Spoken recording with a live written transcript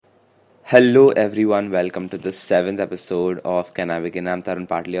Hello everyone, welcome to the 7th episode of Can I Begin? I'm Tarun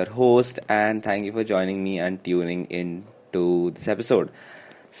Patil, your host, and thank you for joining me and tuning in to this episode.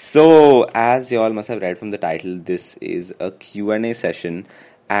 So, as you all must have read from the title, this is a Q&A session,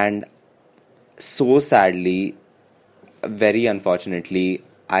 and so sadly, very unfortunately,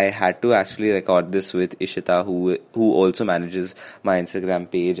 I had to actually record this with Ishita, who also manages my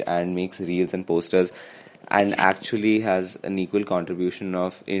Instagram page and makes reels and posters, and actually has an equal contribution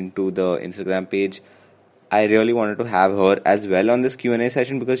of into the Instagram page. I really wanted to have her as well on this Q&A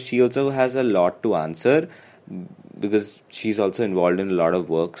session because she also has a lot to answer because she's also involved in a lot of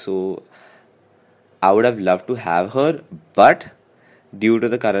work. So I would have loved to have her, but due to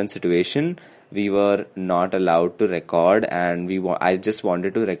the current situation, we were not allowed to record, and I just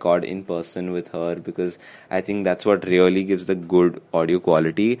wanted to record in person with her because I think that's what really gives the good audio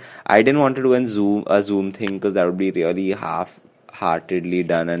quality. I didn't want to do a Zoom thing because that would be really half-heartedly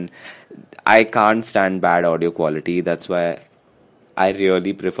done, and I can't stand bad audio quality. That's why I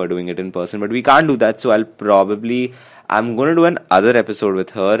really prefer doing it in person, but we can't do that. So I'm going to do another episode with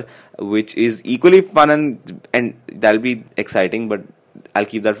her, which is equally fun and that'll be exciting, but I'll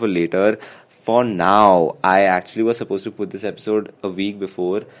keep that for later. For now, I actually was supposed to put this episode a week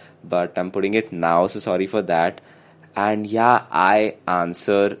before, but I'm putting it now, so sorry for that. And yeah, I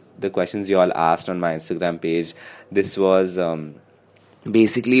answer the questions you all asked on my Instagram page. This was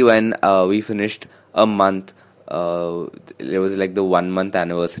basically when we finished a month. It was like the 1 month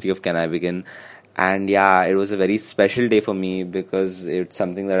anniversary of Can I Begin? And yeah, it was a very special day for me because it's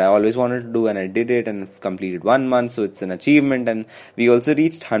something that I always wanted to do, and I did it and completed 1 month, so it's an achievement. And we also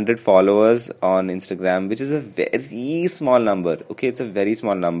reached 100 followers on Instagram, which is a very small number. Okay, it's a very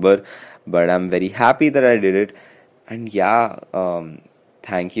small number, but I'm very happy that I did it. And yeah,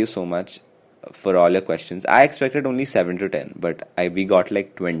 thank you so much for all your questions. I expected only 7 to 10, but we got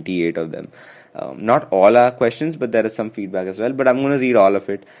like 28 of them. Not all our questions, but there is some feedback as well. But I'm going to read all of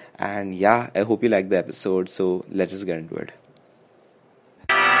it. And yeah, I hope you like the episode. So let's just get into it.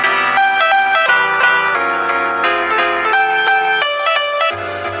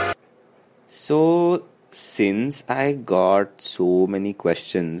 So, since I got so many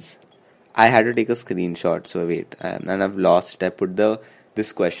questions, I had to take a screenshot. So wait, and I've lost. I put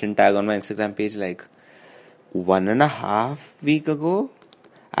this question tag on my Instagram page like 1.5 weeks ago.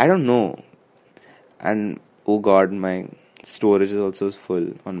 I don't know. And oh god, my storage is also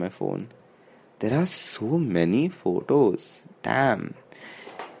full on my phone. There are so many photos. Damn.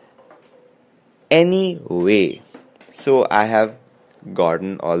 Anyway, so I have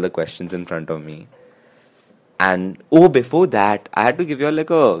gotten all the questions in front of me. And before that, I had to give you all like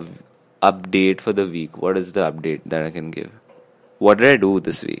a update for the week. What is the update that I can give? What did I do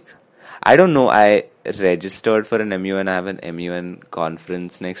this week? I don't know. I registered for an MUN. I have an MUN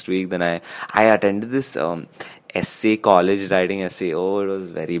conference next week. Then I attended this essay, college writing essay. Oh, it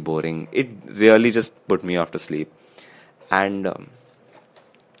was very boring. It really just put me off to sleep. And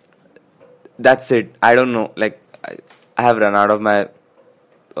that's it. I don't know. Like, I have run out of my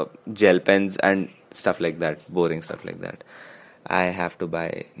gel pens and stuff like that. Boring stuff like that. I have to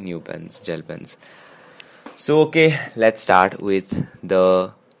buy new pens, gel pens. So, okay, let's start with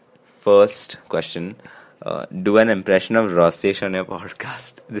the first question. Do an impression of Rostesh on your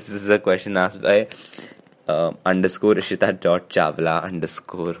podcast. This is a question asked by underscore Ishita dot Chawla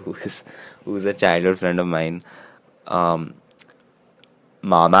underscore who's a childhood friend of mine.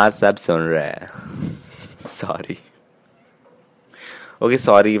 Mama sab sun rahe hai. Sorry. Okay,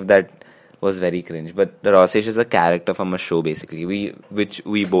 sorry if that was very cringe, but Rostesh is a character from a show basically, which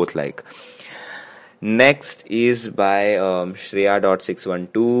we both like. Next is by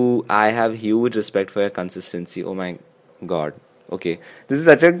Shreya.612. I have huge respect for your consistency. Oh my god. Okay. This is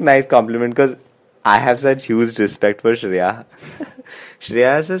such a nice compliment because I have such huge respect for Shreya.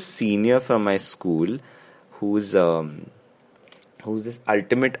 Shreya is a senior from my school who's this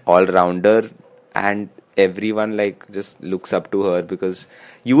ultimate all-rounder, and everyone like just looks up to her because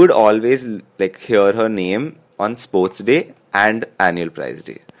you would always like hear her name on sports day and annual prize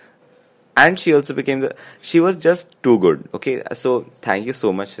day. And she also she was just too good. Okay, so thank you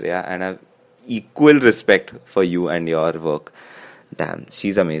so much, Shreya, and I have equal respect for you and your work. Damn,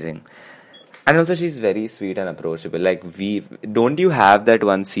 she's amazing. And also she's very sweet and approachable. Like, don't you have that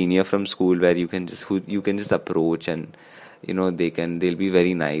one senior from school where you can just approach and they'll be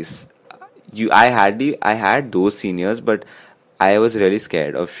very nice. I had those seniors, but I was really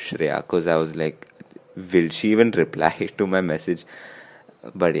scared of Shreya because I was like, will she even reply to my message?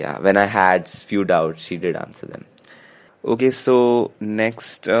 But yeah, when I had few doubts, she did answer them. Okay, so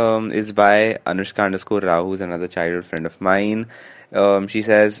next is by Anushka _Rao, who's another childhood friend of mine. She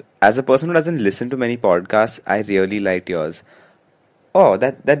says, as a person who doesn't listen to many podcasts, I really liked yours. Oh,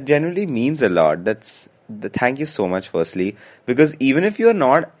 that genuinely means a lot. Thank you so much, firstly, because even if you're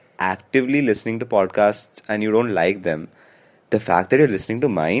not actively listening to podcasts and you don't like them, the fact that you're listening to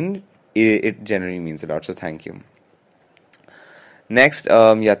mine, it generally means a lot. So thank you. Next,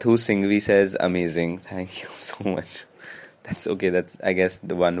 Yathu Singhvi says, amazing. Thank you so much. That's okay. That's, I guess,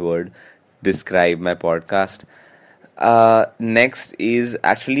 the one word describe my podcast. Next is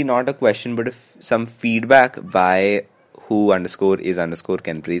actually not a question, but some feedback by who underscore is underscore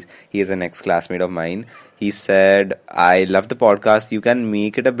Kenpreet. He is an ex-classmate of mine. He said, I love the podcast. You can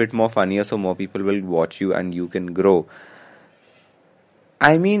make it a bit more funnier so more people will watch you and you can grow.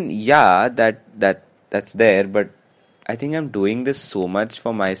 I mean, yeah, that's there, but I think I'm doing this so much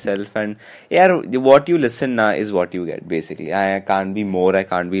for myself, and yeah, what you listen now is what you get, basically. I can't be more, I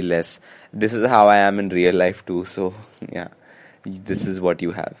can't be less. This is how I am in real life too, so yeah, this is what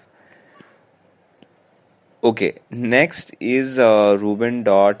you have. Okay, next is Ruben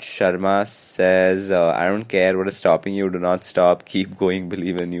Dot Sharma says, I don't care what is stopping you, do not stop, keep going,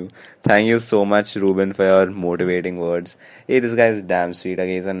 believe in you. Thank you so much, Ruben, for your motivating words. Hey, this guy is damn sweet.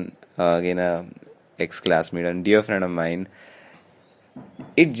 Again, a ex-classmate and dear friend of mine.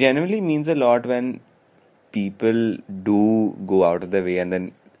 It genuinely means a lot when people do go out of their way and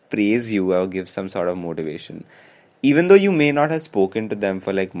then praise you or give some sort of motivation. Even though you may not have spoken to them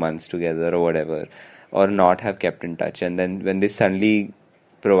for like months together or whatever, or not have kept in touch, and then when they suddenly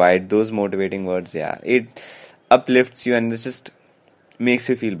provide those motivating words, yeah, it uplifts you and it just makes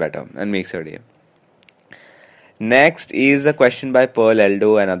you feel better and makes your day. Next is a question by Pearl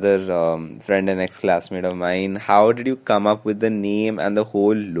Eldo, another friend and ex-classmate of mine. How did you come up with the name and the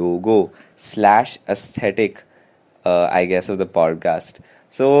whole logo / aesthetic, I guess, of the podcast?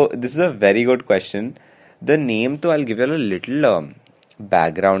 So this is a very good question. The name, though, I'll give you a little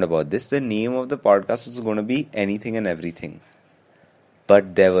background about this. The name of the podcast was going to be Anything and Everything.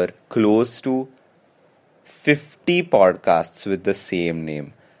 But there were close to 50 podcasts with the same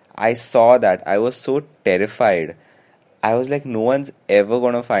name. I saw that. I was so terrified. I was like, no one's ever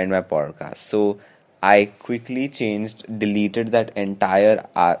going to find my podcast. So I quickly deleted that entire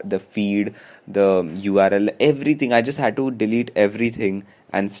the feed, the URL, everything. I just had to delete everything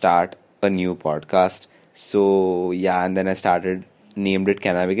and start a new podcast. So yeah, and then I named it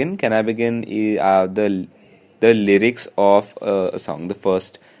Can I Begin? Can I Begin is the lyrics of a song, the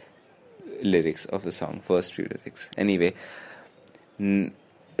first lyrics of the song, first few lyrics. Anyway,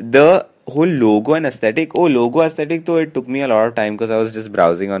 the whole logo and aesthetic. Logo aesthetic, though, it took me a lot of time because I was just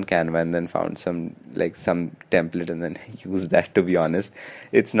browsing on Canva and then found some template and then used that, to be honest.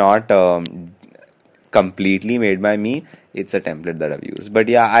 It's not completely made by me. It's a template that I've used. But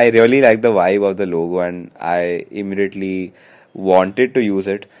yeah, I really like the vibe of the logo and I immediately wanted to use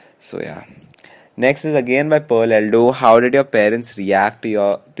it. So yeah. Next is again by Pearl Eldo. How did your parents react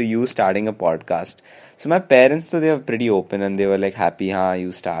to you starting a podcast? So my parents, so they were pretty open and they were like happy,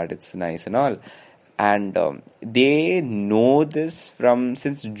 you start, it's nice and all. And they know this from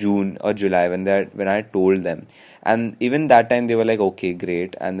since June or July when I told them. And even that time they were like, okay,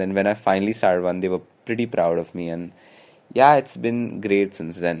 great. And then when I finally started one, they were pretty proud of me. And yeah, it's been great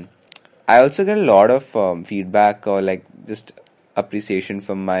since then. I also get a lot of feedback or like just appreciation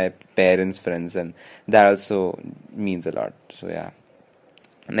from my parents' friends, and that also means a lot. So yeah.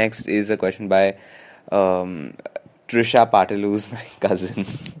 Next is a question by Trisha Patil, who's my cousin.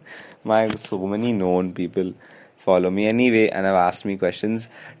 So many known people follow me anyway and have asked me questions.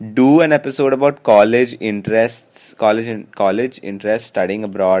 Do an episode about college interests, studying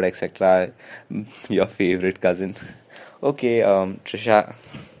abroad, etc. Your favorite cousin. Okay, Trisha.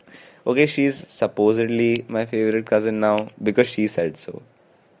 Okay, she's supposedly my favorite cousin now because she said so.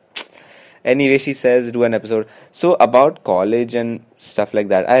 Anyway, she says do an episode. So about college and stuff like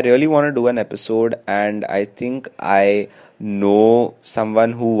that, I really want to do an episode, and I think I know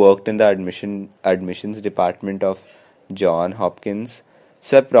someone who worked in the admissions department of John Hopkins.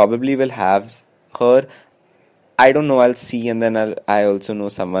 So I probably will have her. I don't know. I'll see, and then I also know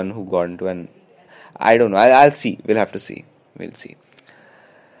someone who got into an. I don't know. I'll see. We'll have to see. We'll see.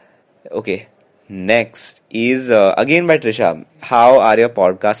 Okay, next is again by Trisha. How are your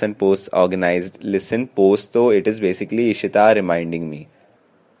podcasts and posts organized? Listen, post though, it is basically Ishita reminding me.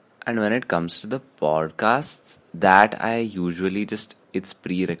 And when it comes to the podcasts, that I usually it's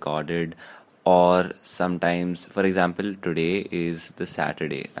pre-recorded, or sometimes, for example, today is the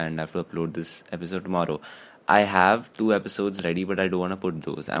Saturday and I have to upload this episode tomorrow. I have 2 episodes ready, but I don't want to put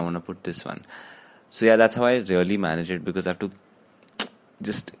those. I want to put this one. So yeah, that's how I really manage it, because I have to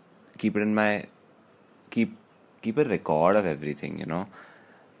just keep keep a record of everything,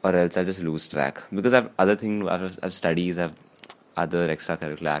 or else I'll just lose track. Because I've other things, I've studies, I've other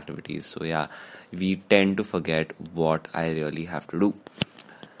extracurricular activities. So yeah, we tend to forget what I really have to do.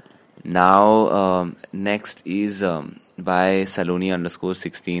 Now, next is by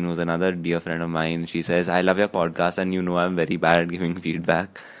Saloni_16, who's another dear friend of mine. She says, I love your podcast, and I'm very bad at giving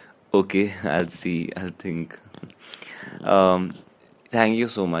feedback. Okay, I'll see, I'll think. Thank you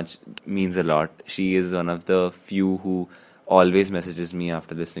so much. Means a lot. She is one of the few who always messages me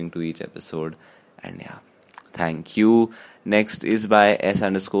after listening to each episode. And yeah, thank you. Next is by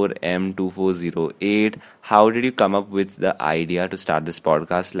S_M2408. How did you come up with the idea to start this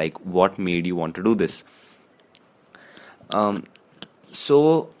podcast? Like, what made you want to do this?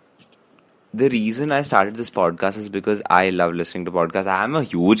 So the reason I started this podcast is because I love listening to podcasts. I am a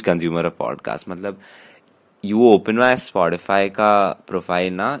huge consumer of podcasts. Matlab, you open my Spotify ka profile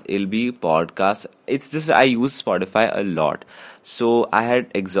na, it'll be podcast. It's just I use Spotify a lot. So I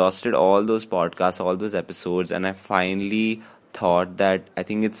had exhausted all those podcasts, all those episodes, and I finally thought that I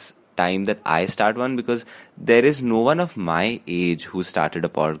think it's time that I start one, because there is no one of my age who started a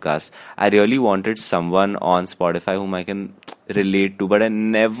podcast. I really wanted someone on Spotify whom I can relate to, but I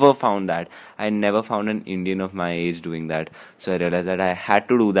never found that. I never found an Indian of my age doing that. So I realized that I had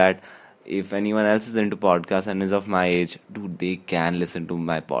to do that. If anyone else is into podcasts and is of my age, dude, they can listen to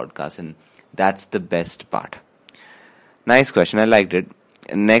my podcast, and that's the best part. Nice question, I liked it.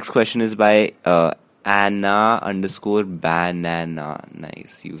 Next question is by Anna_banana.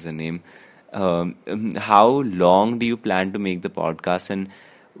 Nice username. How long do you plan to make the podcast, and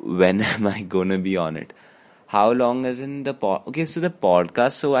when am I gonna be on it? How long as in the okay, so the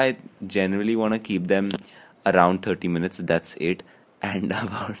podcast, so I generally want to keep them around 30 minutes. That's it. And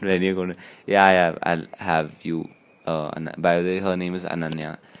about when you're gonna, I'll have you. By the way, her name is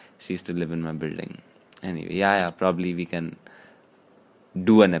Ananya. She used to live in my building. Anyway, probably we can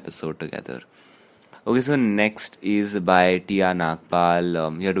do an episode together. Okay, so next is by Tia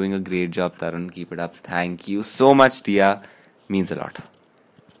Nagpal. You're doing a great job, Tarun. Keep it up. Thank you so much, Tia. Means a lot.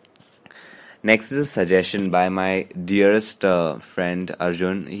 Next is a suggestion by my dearest friend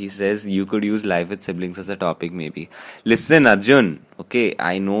Arjun. He says you could use life with siblings as a topic, maybe. Listen, Arjun. Okay,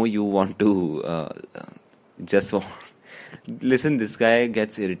 I know you want to listen. This guy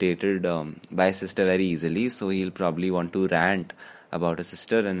gets irritated by his sister very easily, so he'll probably want to rant about his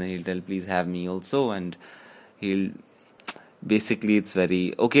sister, and then he'll tell, "Please have me also," and he'll. Basically, it's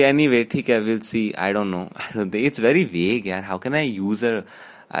very okay. Anyway, okay, we'll see. I don't know. I don't think it's very vague. Yeah, how can I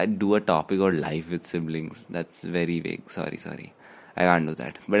do a topic or life with siblings? That's very vague. Sorry. I can't do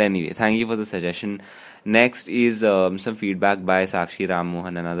that. But anyway, thank you for the suggestion. Next is some feedback by Sakshi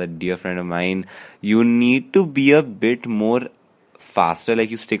Rammohan, another dear friend of mine. You need to be a bit more faster.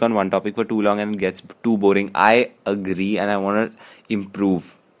 Like, you stick on one topic for too long and it gets too boring. I agree, and I want to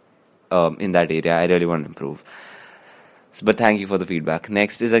improve in that area. I really want to improve. But thank you for the feedback.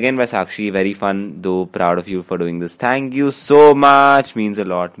 Next is again by Sakshi. Very fun, though proud of you for doing this. Thank you so much. Means a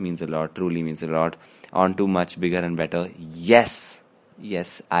lot. Truly means a lot. On to much bigger and better. Yes,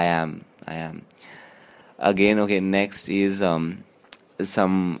 I am. Again, okay, next is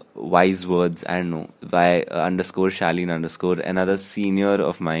some wise words, I don't know, by _Shaleen_, another senior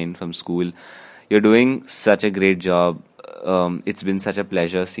of mine from school. You're doing such a great job. It's been such a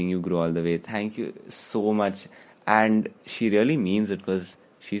pleasure seeing you grow all the way. Thank you so much. And she really means it, because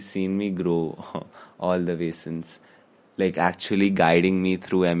she's seen me grow all the way since, like, actually guiding me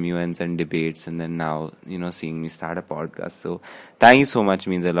through MUNs and debates, and then now, seeing me start a podcast. So thank you so much,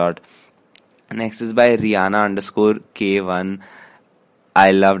 means a lot. Next is by Rihanna_K1.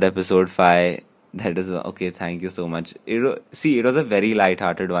 I loved episode 5. That is okay. Thank you so much. It was a very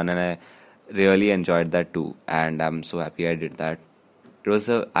light-hearted one, and I really enjoyed that too. And I'm so happy I did that. It was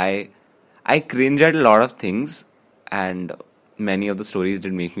I cringe at a lot of things, and many of the stories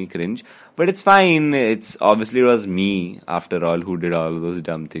did make me cringe, but it's fine. It was me after all who did all of those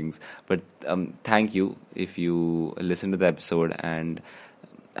dumb things. But thank you if you listened to the episode, and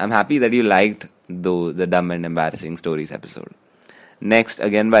I'm happy that you liked the dumb and embarrassing stories episode. Next,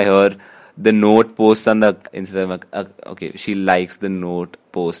 again by her, the note posts on the Instagram. Okay, she likes the note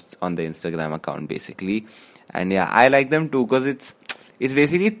posts on the Instagram account basically, and yeah, I like them too, because it's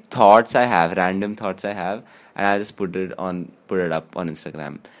basically thoughts I have, random thoughts I have, and I just put it up on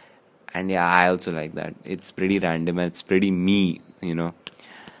Instagram. And yeah, I also like that. It's pretty random and it's pretty me,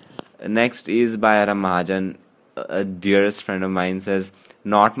 Next is by Aram Mahajan. A dearest friend of mine says,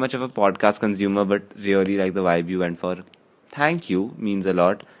 not much of a podcast consumer, but really like the vibe you went for. Thank you, means a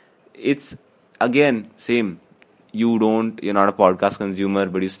lot. It's, again, same. You're not a podcast consumer,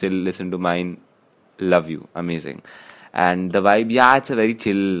 but you still listen to mine. Love you. Amazing. And the vibe, yeah, it's a very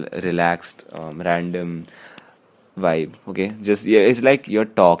chill, relaxed, random vibe. Okay, just yeah, it's like you're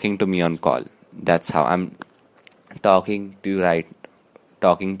talking to me on call. That's how I'm talking to you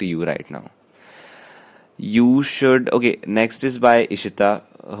talking to you right now. You should. Okay, next is by Ishita.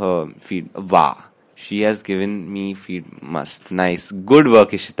 Her feed. Wow. She has given me feed. Must. Nice. Good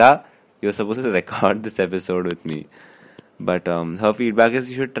work, Ishita. You're supposed to record this episode with me. But her feedback is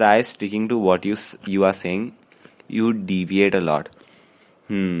you should try sticking to what you are saying. You deviate a lot.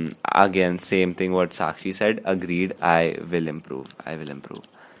 Again, same thing what Sakshi said. Agreed. I will improve. I will improve.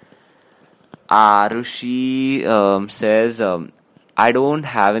 Arushi says, I don't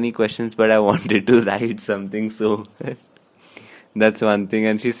have any questions, but I wanted to write something, so that's one thing.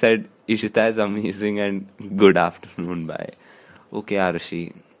 And she said, Ishita is amazing and good afternoon, bye. Okay,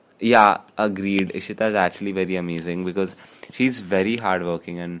 Arushi. Yeah, agreed. Ishita is actually very amazing because she's very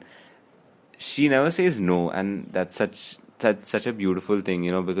hardworking and she never says no, and that's such a beautiful thing,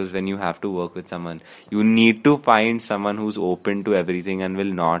 because when you have to work with someone, you need to find someone who's open to everything and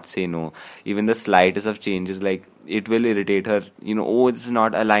will not say no. Even the slightest of changes, like it will irritate her, oh, it's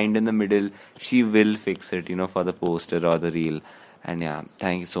not aligned in the middle. She will fix it, for the poster or the reel. And yeah,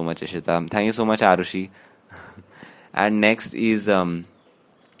 thank you so much, Ishita. Thank you so much, Arushi. And next is by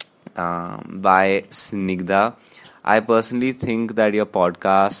Snigdha. I personally think that your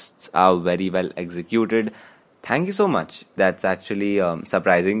podcasts are very well executed. Thank you so much. That's actually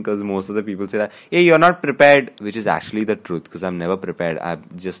surprising because most of the people say that, hey, you're not prepared, which is actually the truth because I'm never prepared. I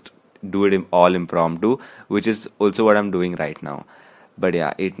just do it all impromptu, which is also what I'm doing right now. But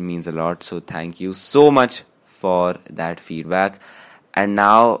yeah, it means a lot. So thank you so much for that feedback. And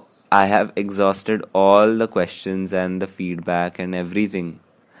now I have exhausted all the questions and the feedback and everything.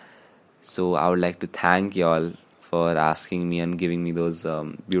 So I would like to thank y'all for asking me and giving me those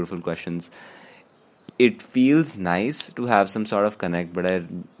beautiful questions. It feels nice to have some sort of connect, but I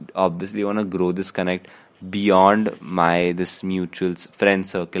obviously want to grow this connect beyond this mutual friend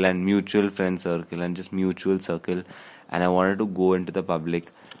circle and mutual friend circle and just mutual circle. And I wanted to go into the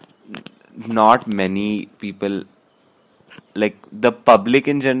public. Not many people, like the public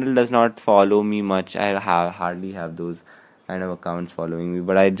in general, does not follow me much. I hardly have those kind of accounts following me,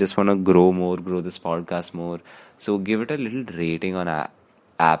 but I just want to grow this podcast more. So give it a little rating on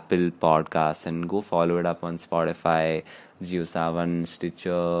Apple Podcasts and go follow it up on Spotify, JioSaavn,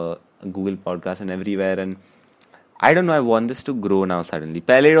 Stitcher, Google Podcasts, and everywhere. And I don't know, I want this to grow now suddenly.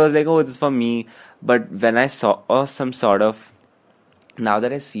 Pehle it was like, oh, this is for me. But when I saw some sort of, now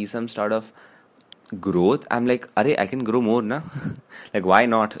that I see some sort of growth, I'm like, arey, I can grow more, na? Like, why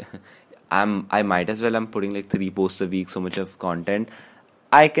not? I might as well. I'm putting like 3 posts a week, so much of content.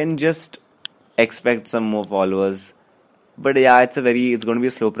 I can just expect some more followers. But yeah, it's going to be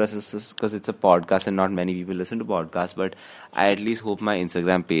a slow process because it's a podcast and not many people listen to podcasts. But I at least hope my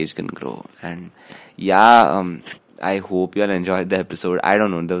Instagram page can grow. And yeah, I hope you all enjoyed the episode. I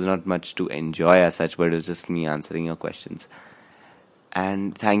don't know, there was not much to enjoy as such, but it was just me answering your questions.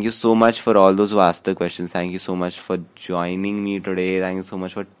 And thank you so much for all those who asked the questions. Thank you so much for joining me today. Thank you so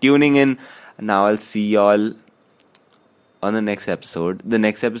much for tuning in. Now I'll see y'all on the next episode. The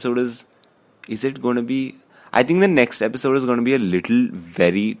next episode is it going to be... I think the next episode is going to be a little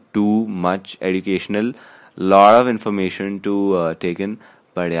very too much educational. Lot of information to take in.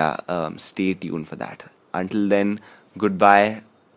 But yeah, stay tuned for that. Until then, goodbye.